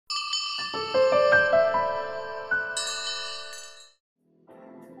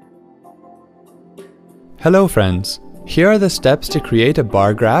Hello friends, here are the steps to create a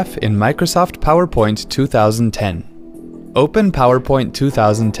bar graph in Microsoft PowerPoint 2010. Open PowerPoint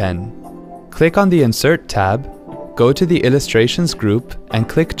 2010. Click on the Insert tab, go to the Illustrations group and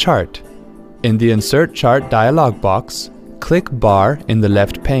click Chart. In the Insert Chart dialog box, click Bar in the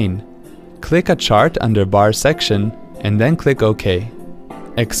left pane. Click a chart under Bar section and then click OK.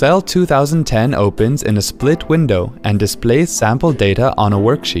 Excel 2010 opens in a split window and displays sample data on a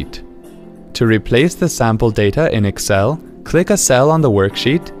worksheet. To replace the sample data in Excel, click a cell on the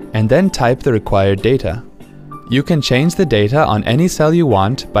worksheet and then type the required data. You can change the data on any cell you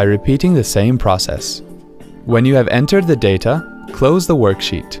want by repeating the same process. When you have entered the data, close the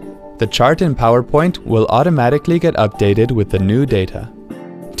worksheet. The chart in PowerPoint will automatically get updated with the new data.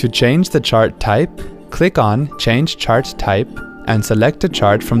 To change the chart type, click on Change Chart Type and select a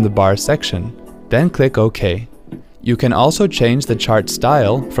chart from the bar section. Then click OK. You can also change the chart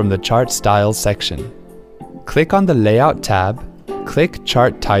style from the Chart Styles section. Click on the Layout tab, click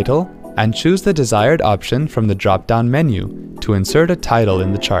Chart Title, and choose the desired option from the drop-down menu to insert a title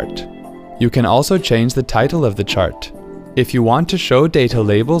in the chart. You can also change the title of the chart. If you want to show data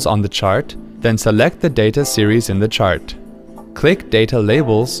labels on the chart, then select the data series in the chart. Click Data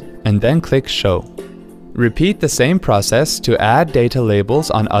Labels and then click Show. Repeat the same process to add data labels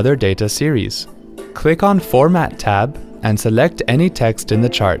on other data series. Click on Format tab and select any text in the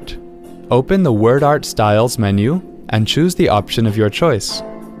chart. Open the Word Art Styles menu and choose the option of your choice.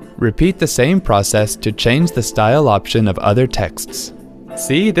 Repeat the same process to change the style option of other texts.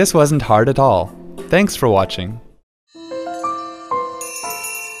 See, this wasn't hard at all. Thanks for watching.